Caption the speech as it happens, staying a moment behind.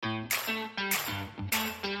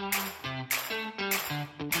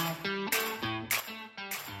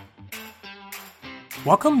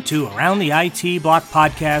Welcome to Around the IT Block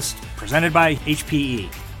podcast, presented by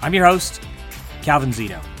HPE. I'm your host, Calvin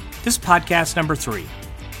Zito. This is podcast number 3.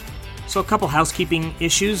 So a couple housekeeping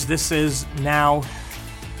issues. This is now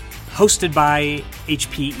hosted by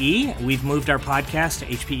HPE. We've moved our podcast to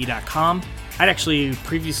hpe.com. I'd actually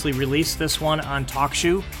previously released this one on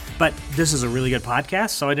TalkShoe, but this is a really good podcast,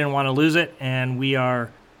 so I didn't want to lose it, and we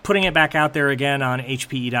are putting it back out there again on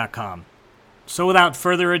hpe.com. So without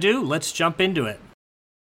further ado, let's jump into it.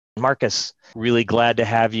 Marcus, really glad to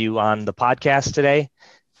have you on the podcast today.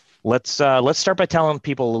 Let's start by telling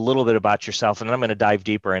people a little bit about yourself, and then I'm going to dive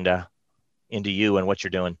deeper into you and what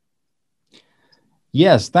you're doing.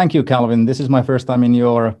 Yes, thank you, Calvin. This is my first time in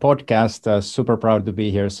your podcast. Super proud to be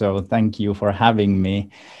here. So thank you for having me.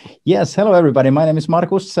 Yes, hello, everybody. My name is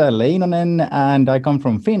Markus Leinonen, and I come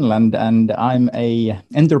from Finland, and I'm a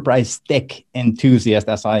enterprise tech enthusiast,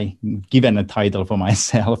 as I given a title for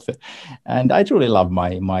myself. And I truly love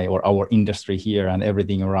our industry here and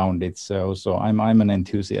everything around it. So I'm an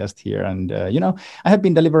enthusiast here, and I have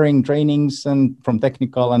been delivering trainings and from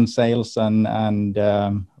technical and sales and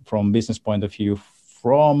from business point of view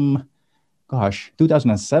from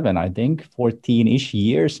 2007, I think, 14-ish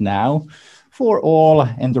years now, for all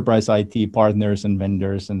enterprise IT partners and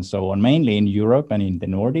vendors and so on, mainly in Europe and in the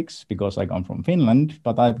Nordics, because I come from Finland,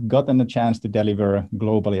 but I've gotten a chance to deliver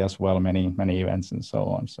globally as well, many events and so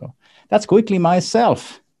on. So that's quickly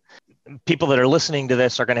myself. People that are listening to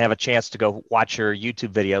this are going to have a chance to go watch your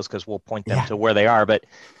YouTube videos because we'll point them to where they are, but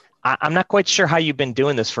I'm not quite sure how you've been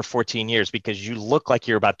doing this for 14 years because you look like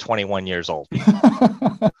you're about 21 years old.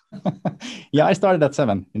 Yeah, I started at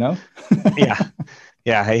 7, Yeah,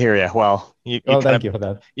 I hear you. Well, thank you for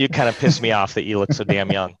that. You kind of pissed me off that you look so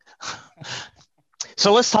damn young.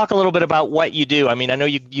 So let's talk a little bit about what you do. I mean, I know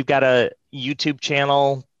you've got a YouTube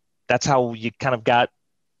channel. That's how you kind of got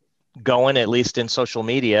going, at least in social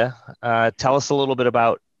media. Tell us a little bit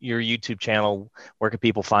about your YouTube channel. Where can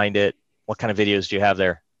people find it? What kind of videos do you have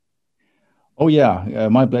there? Oh, yeah,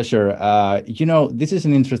 my pleasure. This is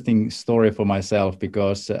an interesting story for myself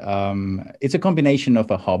because it's a combination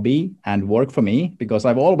of a hobby and work for me, because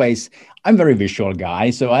I'm a very visual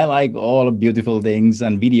guy. So I like all beautiful things,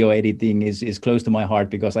 and video editing is close to my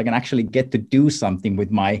heart because I can actually get to do something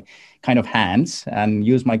with my kind of hands and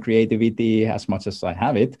use my creativity as much as I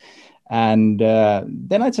have it. And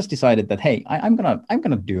then I just decided that, hey, I'm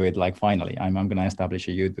gonna do it. Like, finally, I'm gonna establish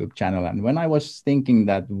a YouTube channel. And when I was thinking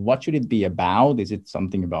that, what should it be about? Is it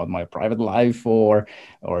something about my private life or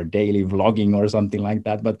daily vlogging or something like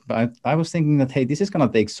that? But I was thinking that, hey, this is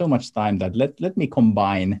gonna take so much time that let me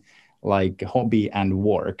combine like hobby and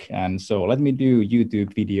work. And so let me do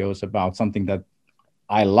YouTube videos about something that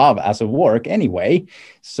I love as a work anyway.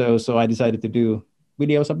 So I decided to do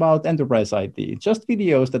videos about enterprise IT, just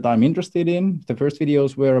videos that I'm interested in. The first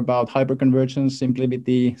videos were about hyperconvergence,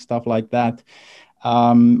 SimpliVity, stuff like that.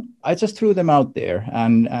 I just threw them out there.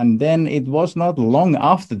 And then it was not long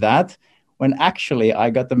after that when actually I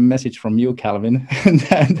got a message from you, Calvin,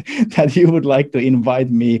 that you would like to invite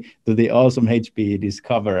me to the awesome HPE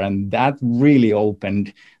Discover. And that really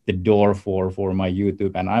opened the door for my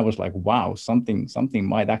YouTube. And I was like, wow, something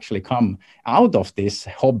might actually come out of this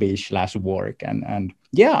hobby/work. And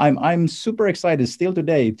yeah, I'm super excited still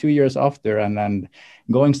today, 2 years after, and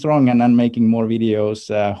going strong and then making more videos,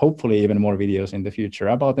 hopefully even more videos in the future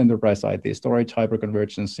about enterprise IT, storage,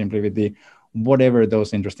 hyperconvergence, SimpliVity, whatever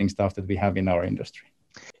those interesting stuff that we have in our industry.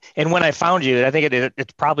 And when I found you, I think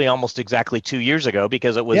it's probably almost exactly 2 years ago,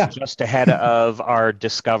 because it was just ahead of our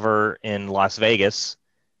Discover in Las Vegas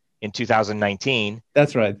in 2019.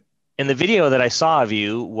 That's right. And the video that I saw of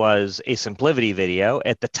you was a SimpliVity video.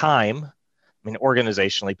 At the time, I mean,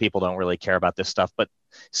 organizationally, people don't really care about this stuff, but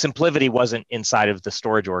SimpliVity wasn't inside of the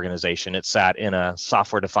storage organization. It sat in a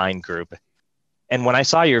software-defined group. And when I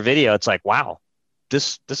saw your video, it's like, wow,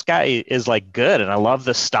 this guy is like good. And I love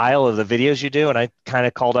the style of the videos you do. And I kind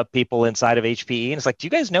of called up people inside of HPE, and it's like, do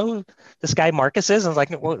you guys know who this guy Marcus is? And I was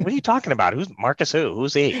like, what are you talking about? Who's Marcus?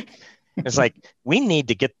 Who's he? It's like, we need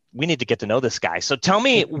to get to know this guy. So tell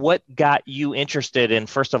me what got you interested in,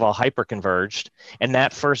 first of all, hyperconverged. And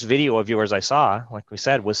that first video of yours I saw, like we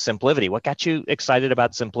said, was SimpliVity. What got you excited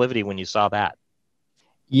about SimpliVity when you saw that?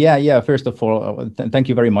 Yeah. First of all, thank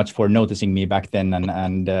you very much for noticing me back then.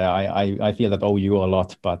 And I feel that I owe you a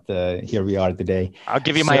lot, but here we are today. I'll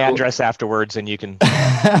give you my address afterwards, and you can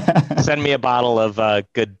send me a bottle of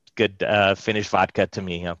good Finnish vodka to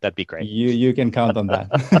me. That'd be great. You can count on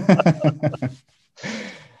that.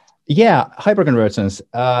 Yeah, hyperconvergence.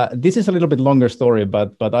 This is a little bit longer story,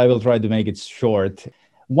 but I will try to make it short.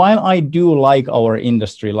 while I do like our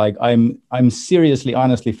industry, like I'm seriously,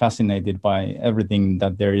 honestly fascinated by everything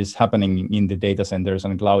that there is happening in the data centers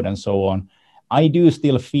and cloud and so on, I do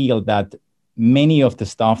still feel that many of the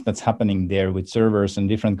stuff that's happening there with servers and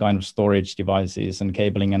different kind of storage devices and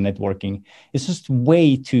cabling and networking is just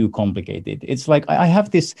way too complicated. It's like I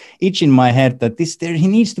have this itch in my head that there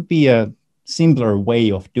needs to be a simpler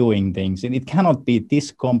way of doing things, and it cannot be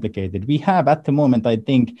this complicated. We have at the moment, I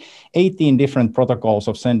think, 18 different protocols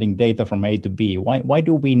of sending data from A to B. Why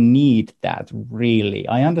do we need that, really?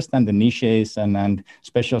 I understand the niches and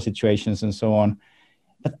special situations and so on,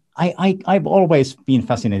 but I've always been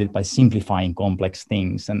fascinated by simplifying complex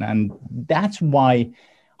things, and that's why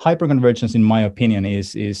hyperconvergence, in my opinion,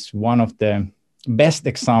 is one of the best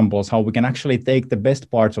examples how we can actually take the best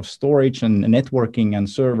parts of storage and networking and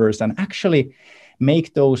servers and actually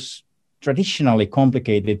make those traditionally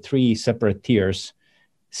complicated 3 separate tiers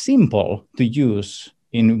simple to use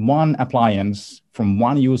in one appliance from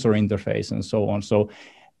one user interface and so on. So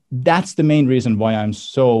that's the main reason why I'm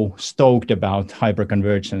so stoked about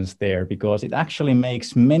hyperconvergence there, because it actually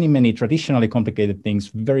makes many traditionally complicated things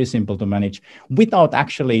very simple to manage without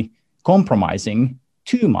actually compromising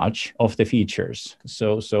too much of the features.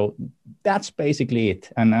 So that's basically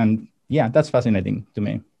it. And yeah, that's fascinating to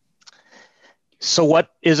me. So what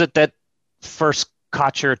is it that first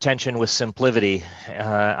caught your attention with SimpliVity?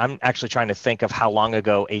 I'm actually trying to think of how long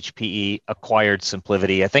ago HPE acquired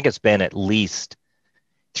SimpliVity. I think it's been at least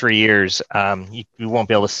 3 years. You won't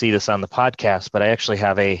be able to see this on the podcast, but I actually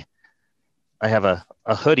have a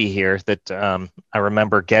hoodie here that I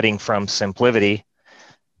remember getting from SimpliVity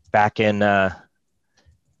back in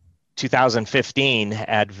 2015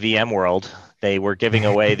 at VMworld. They were giving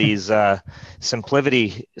away these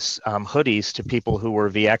SimpliVity hoodies to people who were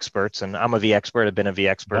vExperts, and I'm a vExpert. I've been a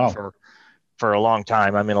vExpert for a long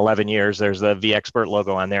time. I'm in 11 years. There's the vExpert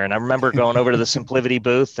logo on there, and I remember going over to the SimpliVity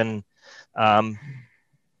booth and kind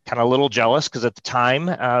of a little jealous because at the time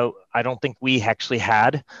I don't think we actually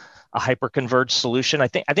had a hyperconverged solution. I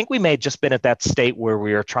think we may have just been at that state where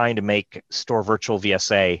we were trying to make Store Virtual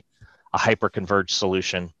VSA a hyperconverged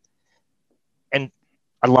solution. And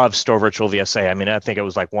I love Store Virtual VSA. I mean, I think it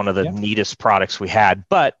was like one of the neatest products we had,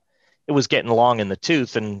 but it was getting long in the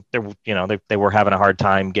tooth, and they were having a hard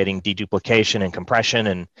time getting deduplication and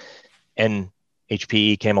compression, and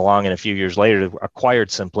HPE came along, and a few years later acquired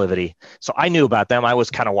SimpliVity. So I knew about them. I was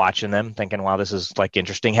kind of watching them, thinking, "Wow, this is like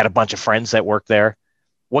interesting." Had a bunch of friends that worked there.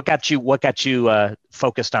 What got you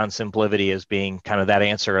focused on SimpliVity as being kind of that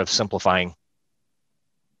answer of simplifying?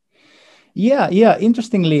 Yeah.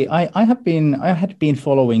 Interestingly, I had been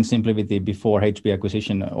following SimpliVity before HP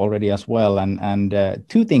acquisition already as well, and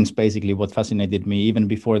 2 things basically what fascinated me even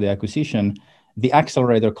before the acquisition: the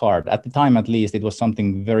accelerator card. At the time, at least, it was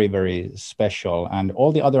something very special, and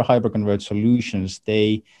all the other hyperconverged solutions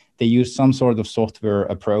they used some sort of software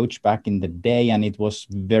approach back in the day, and it was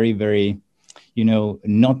very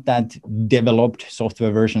not that developed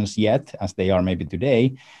software versions yet as they are maybe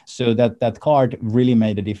today. So that card really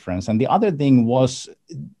made a difference. And the other thing was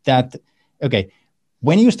that, okay,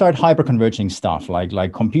 when you start hyperconverging stuff like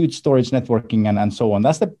compute, storage, networking, and so on,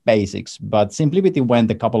 that's the basics. But SimpliVity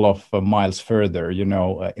went a couple of miles further,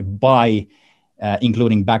 by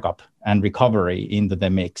including backup and recovery into the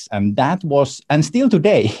mix. And that was, and still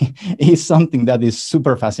today, is something that is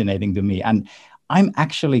super fascinating to me. And I'm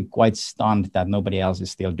actually quite stunned that nobody else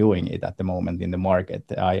is still doing it at the moment in the market.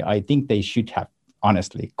 I think they should have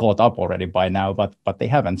honestly caught up already by now, but they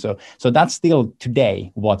haven't. So that's still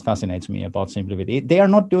today what fascinates me about SimpliVity. They are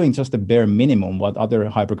not doing just the bare minimum what other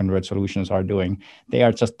hyperconverged solutions are doing. They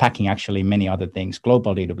are just packing actually many other things.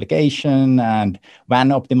 Global deduplication and WAN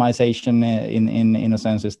optimization in a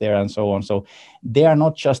sense is there and so on. So they are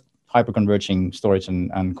not just hyperconverging storage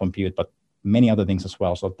and compute, but many other things as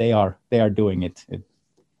well. So they are doing it,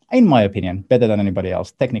 in my opinion, better than anybody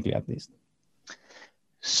else, technically at least.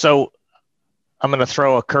 So I'm going to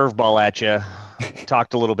throw a curveball at you.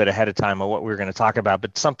 Talked a little bit ahead of time of what we were going to talk about,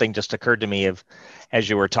 but something just occurred to me as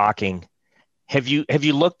you were talking. Have you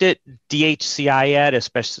looked at DHCI yet,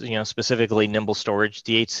 especially specifically Nimble Storage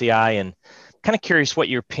DHCI, and kind of curious what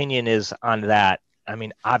your opinion is on that? I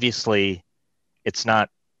mean, obviously, it's not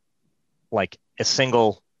like a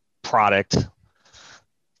single product.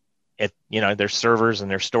 There's servers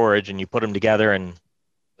and there's storage, and you put them together. And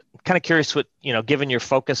kind of curious what given your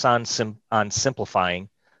focus on simplifying,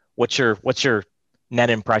 what's your net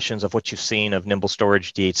impressions of what you've seen of Nimble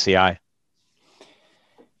Storage DHCI?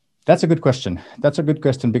 That's a good question. That's a good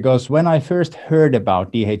question because when I first heard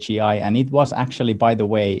about DHEI, and it was actually, by the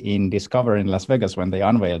way, in Discover in Las Vegas when they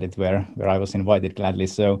unveiled it, where I was invited gladly.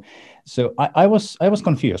 So I was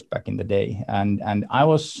confused back in the day, and I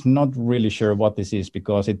was not really sure what this is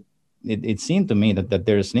because it seemed to me that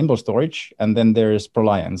there's Nimble storage and then there's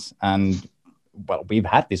ProLiants, and well, we've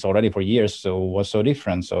had this already for years, so what's so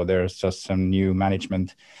different? So there's just some new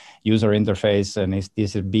management user interface, and is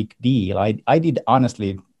this a big deal? I did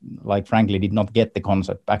honestly, like frankly, did not get the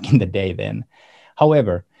concept back in the day then.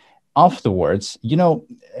 However, afterwards,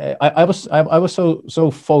 I was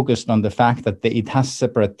so focused on the fact that it has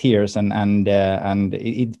separate tiers, and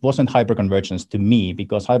it wasn't hyperconvergence to me,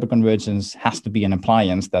 because hyperconvergence has to be an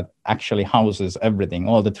appliance that actually houses everything,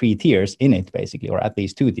 all the 3 tiers in it, basically, or at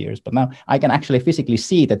least 2 tiers. But now I can actually physically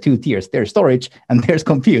see the 2 tiers. There's storage and there's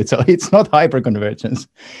compute, so it's not hyperconvergence.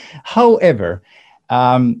 However,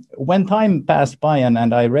 when time passed by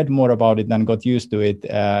and I read more about it and got used to it,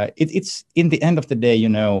 it's in the end of the day,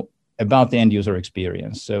 about the end user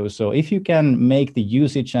experience. So if you can make the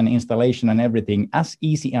usage and installation and everything as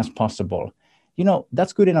easy as possible,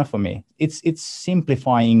 that's good enough for me. It's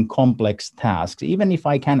simplifying complex tasks, even if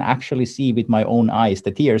I can actually see with my own eyes the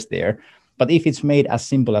tiers there. But if it's made as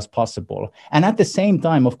simple as possible, and at the same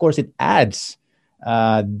time, of course, it adds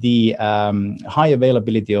the high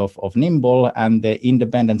availability of Nimble and the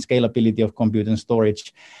independent scalability of compute and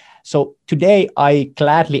storage. So today, I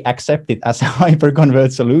gladly accept it as a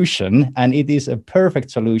hyperconverged solution, and it is a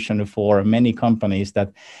perfect solution for many companies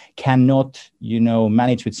that cannot,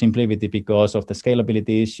 manage with SimpliVity because of the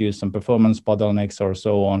scalability issues, some performance bottlenecks, or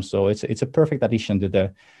so on. So it's a perfect addition to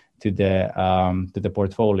the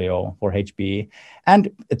portfolio for HPE.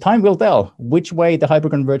 And time will tell which way the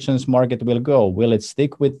hyperconvergence market will go. Will it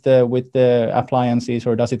stick with the appliances,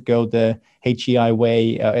 or does it go the HEI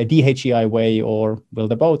way, DHEI way, or will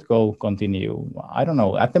the both continue? I don't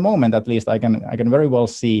know. At the moment, at least, I can very well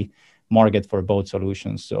see market for both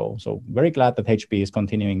solutions. So very glad that HPE is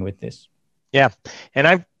continuing with this. Yeah, and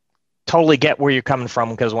I totally get where you're coming from,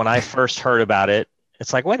 because when I first heard about it,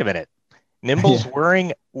 it's like, wait a minute. Nimble's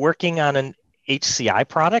working on an HCI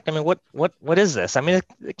product. I mean, what is this? I mean,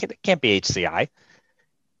 it can't be HCI.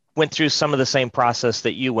 Went through some of the same process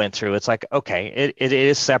that you went through. It's like, okay, it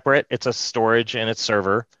is separate. It's a storage and it's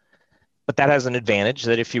server, but that has an advantage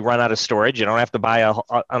that if you run out of storage, you don't have to buy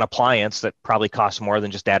an appliance that probably costs more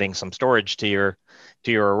than just adding some storage to your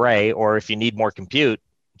array. Or if you need more compute,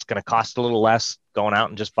 it's going to cost a little less going out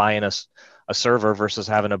and just buying a server versus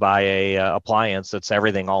having to buy a appliance that's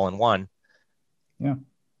everything all in one. Yeah.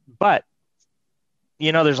 But,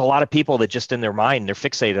 there's a lot of people that just in their mind, they're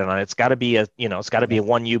fixated on it. It's got to be a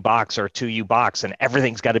 1U box or a 2U box, and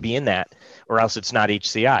everything's got to be in that, or else it's not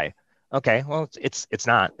HCI. Okay, well, it's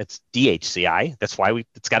not. It's DHCI. That's why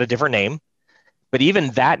it's got a different name. But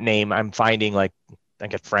even that name, I'm finding, like, I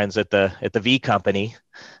get friends at the V company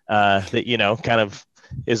that, kind of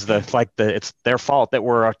is it's their fault that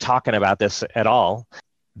we're talking about this at all.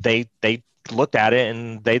 They looked at it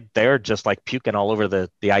and they're just like puking all over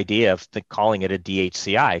the idea of calling it a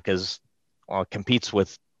DHCI, because it competes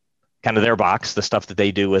with kind of their box, the stuff that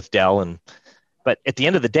they do with Dell. But at the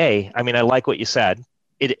end of the day, I mean, I like what you said.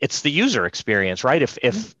 It's the user experience, right?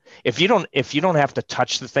 If you don't have to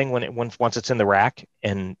touch the thing once it's in the rack,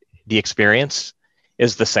 and the experience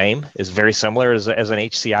is the same, is very similar as an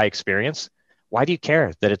HCI experience, why do you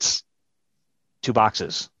care that it's 2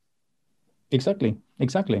 boxes? Exactly.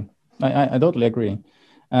 I totally agree.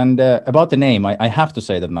 And about the name, I have to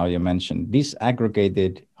say that now you mentioned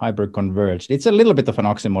disaggregated hyperconverged. It's a little bit of an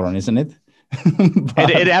oxymoron, isn't it?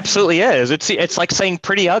 It absolutely is. It's like saying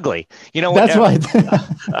pretty ugly. That's right.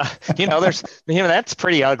 There's that's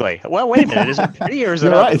pretty ugly. Well, wait a minute, is it pretty or is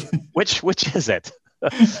it ugly? Right. Which is it?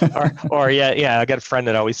 or yeah. I got a friend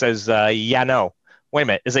that always says, yeah, no. Wait a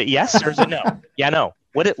minute, is it yes or is it no? Yeah, no.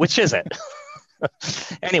 Which is it?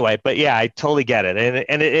 Anyway, but yeah, I totally get it.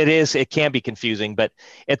 And it can be confusing, but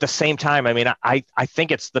at the same time, I mean, I think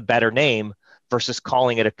it's the better name versus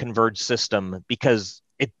calling it a converged system, because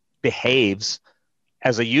it behaves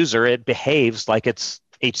as a user, it behaves like it's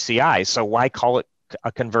HCI. So why call it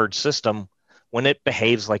a converged system when it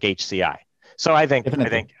behaves like HCI? So I think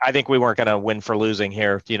we weren't going to win for losing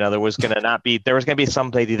here. There was going to be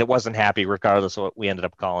somebody that wasn't happy regardless of what we ended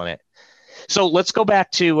up calling it. So let's go back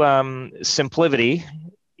to SimpliVity.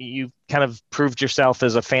 You kind of proved yourself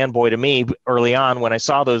as a fanboy to me early on when I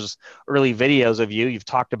saw those early videos of you. You've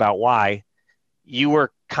talked about why you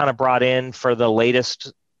were kind of brought in for the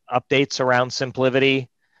latest updates around SimpliVity.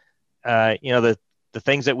 The the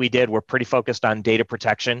things that we did were pretty focused on data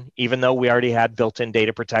protection. Even though we already had built-in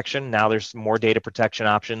data protection, now there's more data protection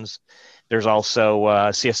options. There's also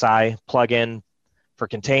a CSI plugin for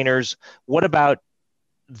containers. What about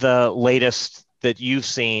the latest that you've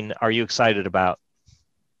seen are you excited about?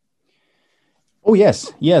 Oh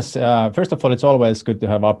yes, yes. First of all, it's always good to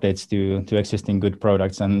have updates to existing good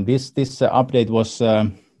products, and this update was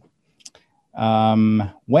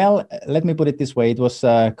well. Let me put it this way: it was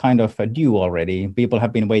kind of due already. People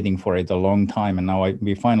have been waiting for it a long time, and now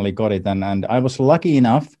we finally got it. And I was lucky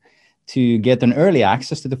enough to get an early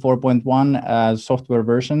access to the 4.1 software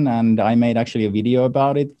version, and I made actually a video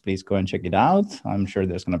about it. Please go and check it out. I'm sure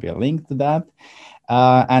there's going to be a link to that.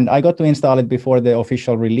 And I got to install it before the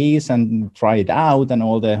official release and try it out and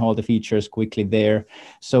all the features quickly there.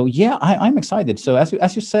 So yeah, I'm excited. So as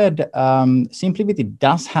you said, SimpliVity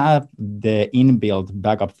does have the inbuilt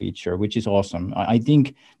backup feature, which is awesome. I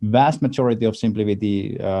think vast majority of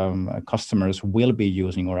SimpliVity customers will be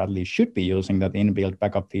using, or at least should be using, that inbuilt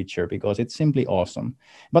backup feature because it's simply awesome.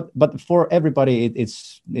 But for everybody,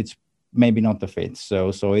 it's maybe not the fit.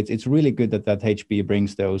 So it's really good that HP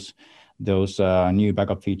brings those new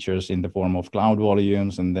backup features in the form of cloud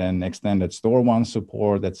volumes and then extended StoreOne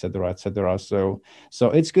support, et cetera, et cetera. So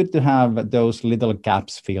it's good to have those little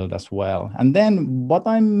gaps filled as well. And then what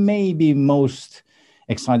I'm maybe most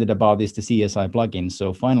excited about is the CSI plugin.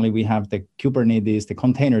 So finally, we have the Kubernetes, the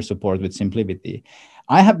container support with SimpliVity.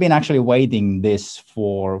 I have been actually waiting this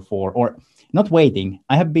or not waiting.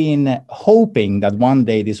 I have been hoping that one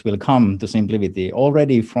day this will come to SimpliVity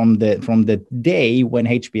already from the day when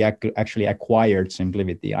HP actually acquired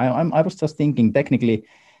SimpliVity. I was just thinking technically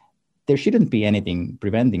there shouldn't be anything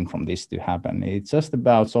preventing from this to happen. It's just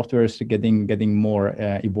about softwares getting more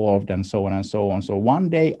evolved and so on and so on. So one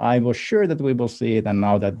day I was sure that we will see it, and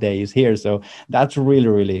now that day is here. So that's really,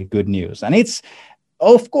 really good news. And it's,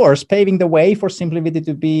 of course, paving the way for SimpliVity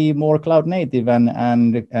to be more cloud native and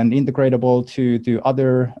integratable to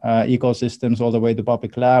other ecosystems all the way to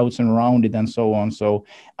public clouds and around it and so on. So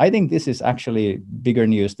I think this is actually bigger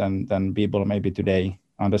news than people maybe today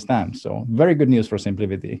understand. So very good news for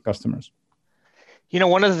SimpliVity customers. You know,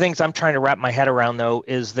 one of the things I'm trying to wrap my head around, though,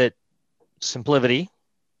 is that SimpliVity,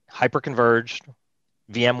 hyper-converged,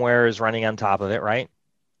 VMware is running on top of it, right?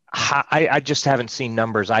 I just haven't seen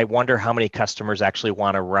numbers. I wonder how many customers actually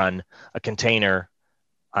want to run a container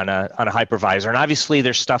on a hypervisor. And obviously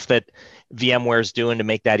there's stuff that VMware is doing to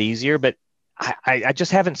make that easier, but I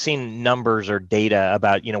just haven't seen numbers or data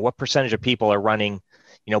about, what percentage of people are running,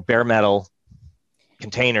 bare metal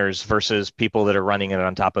containers versus people that are running it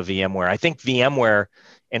on top of VMware. I think VMware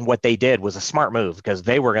and what they did was a smart move because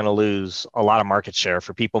they were going to lose a lot of market share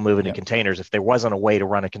for people moving to containers if there wasn't a way to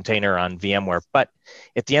run a container on VMware. But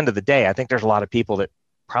at the end of the day, I think there's a lot of people that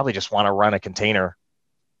probably just want to run a container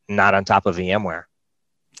not on top of VMware.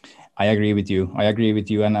 I agree with you.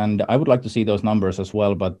 And I would like to see those numbers as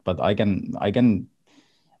well, but I can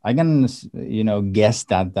guess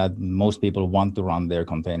that most people want to run their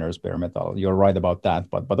containers bare metal. You're right about that.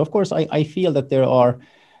 But of course, I feel that there are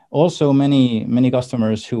also many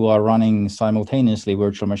customers who are running simultaneously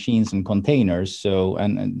virtual machines and containers. So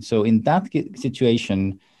in that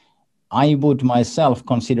situation, I would myself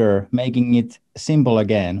consider making it simple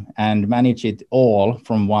again and manage it all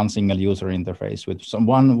from one single user interface with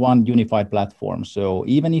one unified platform. So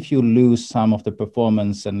even if you lose some of the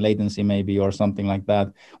performance and latency maybe or something like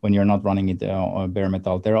that when you're not running it on bare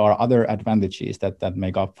metal, there are other advantages that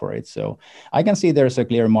make up for it. So I can see there's a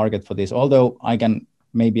clear market for this, although I can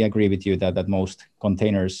maybe agree with you that most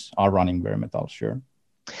containers are running bare metal, sure.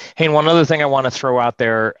 Hey, and one other thing I want to throw out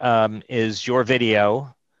there is your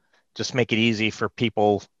video. Just make it easy for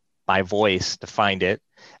people by voice to find it.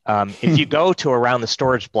 If you go to Around the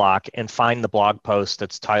Storage Block and find the blog post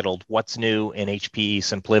that's titled What's New in HPE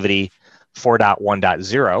SimpliVity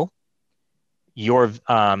 4.1.0, your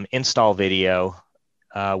install video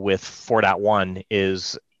with 4.1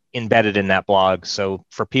 is embedded in that blog. So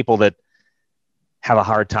for people that have a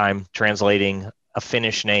hard time translating a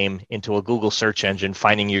Finnish name into a Google search engine,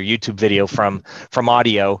 finding your YouTube video from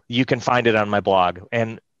audio, you can find it on my blog.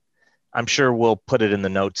 And I'm sure we'll put it in the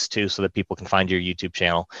notes too, so that people can find your YouTube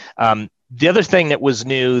channel. The other thing that was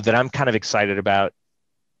new that I'm kind of excited about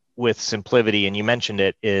with SimpliVity, and you mentioned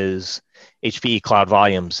it, is HPE Cloud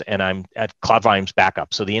Volumes, and I'm at Cloud Volumes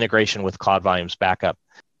Backup. So the integration with Cloud Volumes Backup.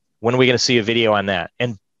 When are we going to see a video on that?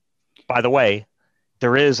 And by the way,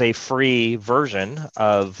 there is a free version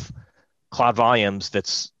of Cloud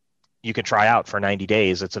Volumes you can try out for 90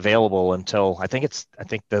 days. It's available until I think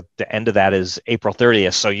the end of that is April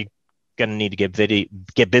 30th. So you're going to need to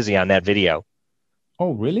get busy on that video.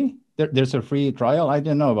 Oh, really? There's a free trial? I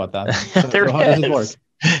didn't know about that. So how is. does it work?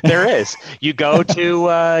 There is. You go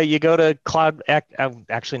to Cloud.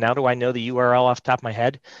 Actually, now do I know the URL off the top of my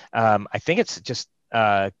head? I think it's just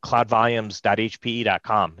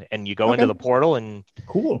cloudvolumes.hpe.com, and you go into the portal, and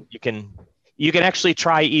cool. You can actually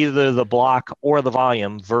try either the block or the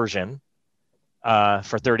volume version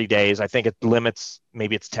for 30 days. I think it limits,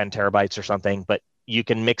 maybe it's 10 terabytes or something, but you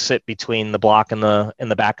can mix it between the block and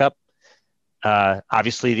the backup.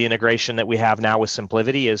 Obviously, the integration that we have now with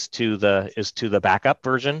SimpliVity is to the backup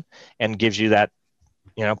version, and gives you that,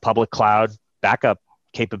 public cloud backup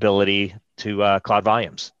capability to Cloud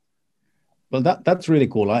Volumes. Well, that's really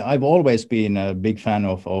cool. I've always been a big fan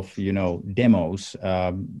of demos.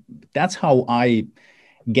 That's how I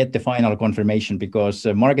get the final confirmation, because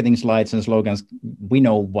marketing slides and slogans, we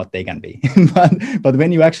know what they can be, but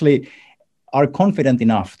when you actually are confident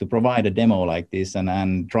enough to provide a demo like this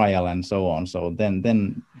and trial and so on, so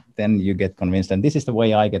then you get convinced, and this is the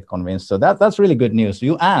way I get convinced. So that's really good news.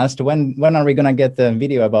 You asked when are we gonna get the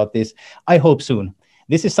video about this? I hope soon.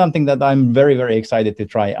 This is something that I'm very, very excited to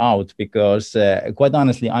try out, because quite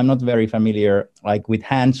honestly, I'm not very familiar with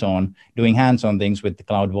doing hands-on things with the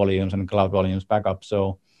Cloud Volumes and Cloud Volumes backup.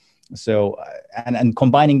 So and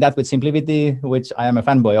combining that with SimpliVity, which I am a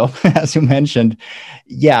fanboy of, as you mentioned,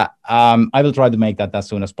 I will try to make that as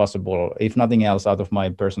soon as possible, if nothing else, out of my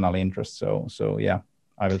personal interest. So yeah,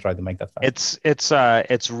 I will try to make that fast.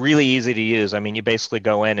 It's really easy to use. I mean, you basically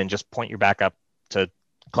go in and just point your backup to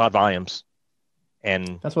Cloud Volumes,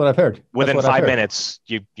 and that's what I've heard. Within 5 minutes,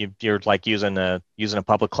 you're like using a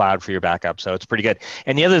public cloud for your backup. So it's pretty good.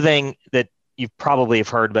 And the other thing that you probably have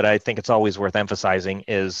heard, but I think it's always worth emphasizing,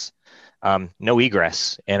 is no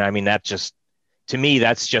egress. And I mean, to me,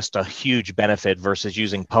 that's just a huge benefit versus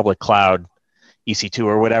using public cloud EC2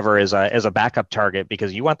 or whatever as a backup target,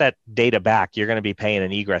 because you want that data back. You're going to be paying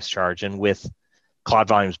an egress charge, and with Cloud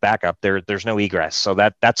Volumes backup, there's no egress. So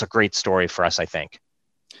that's a great story for us, I think.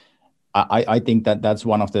 I think that's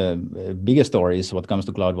one of the biggest stories when it comes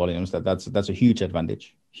to Cloud Volumes. That's a huge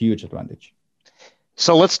advantage.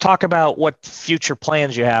 So let's talk about what future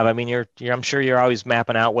plans you have. I mean, I'm sure you're always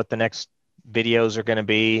mapping out what the next videos are going to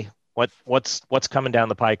be. What's coming down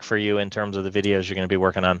the pike for you in terms of the videos you're going to be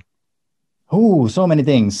working on? Oh, so many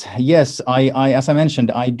things. Yes, I as I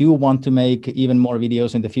mentioned, I do want to make even more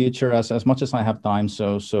videos in the future as much as I have time.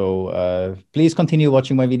 So please continue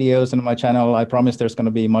watching my videos and my channel. I promise there's going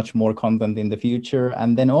to be much more content in the future.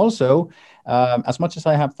 And then also, as much as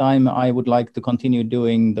I have time, I would like to continue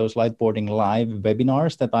doing those Lightboarding Live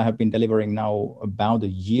webinars that I have been delivering now about a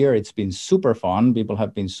year. It's been super fun. People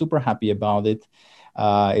have been super happy about it.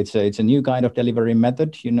 It's a new kind of delivery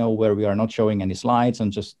method, where we are not showing any slides and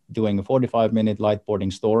just doing a 45-minute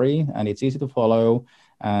lightboarding story. And it's easy to follow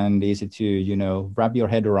and easy to, wrap your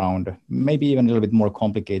head around, maybe even a little bit more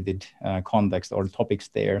complicated context or topics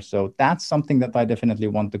there. So that's something that I definitely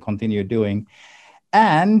want to continue doing.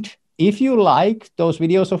 And if you like those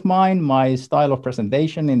videos of mine, my style of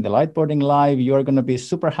presentation in the Lightboarding Live, you're going to be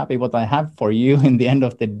super happy what I have for you in the end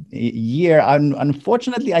of the year.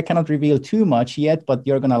 Unfortunately, I cannot reveal too much yet, but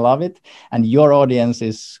you're going to love it. And your audience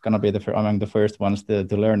is going to be among the first ones to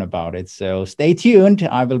learn about it. So stay tuned.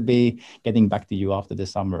 I will be getting back to you after the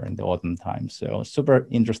summer and the autumn time. So super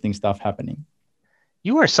interesting stuff happening.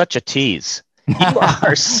 You are such a tease. You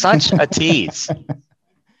are such a tease.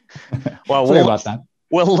 Well, sorry about that.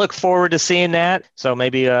 We'll look forward to seeing that. So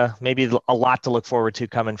maybe a lot to look forward to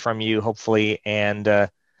coming from you, hopefully. And I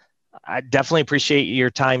definitely appreciate your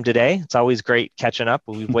time today. It's always great catching up.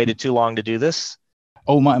 We've waited too long to do this.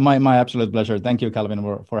 Oh, my absolute pleasure. Thank you,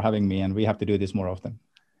 Calvin, for having me. And we have to do this more often.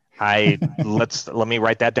 Let me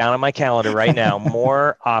write that down on my calendar right now.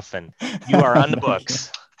 More often. You are on the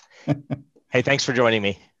books. Hey, thanks for joining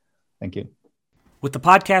me. Thank you. With the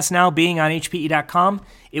podcast now being on HPE.com,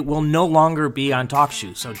 it will no longer be on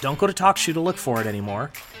TalkShoe, so don't go to TalkShoe to look for it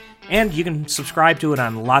anymore. And you can subscribe to it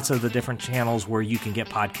on lots of the different channels where you can get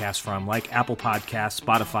podcasts from, like Apple Podcasts,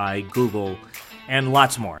 Spotify, Google, and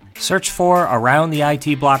lots more. Search for Around the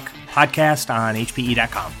IT Block podcast on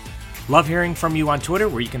HPE.com. Love hearing from you on Twitter,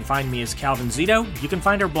 where you can find me as Calvin Zito. You can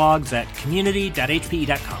find our blogs at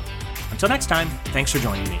community.hpe.com. Until next time, thanks for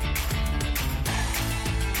joining me.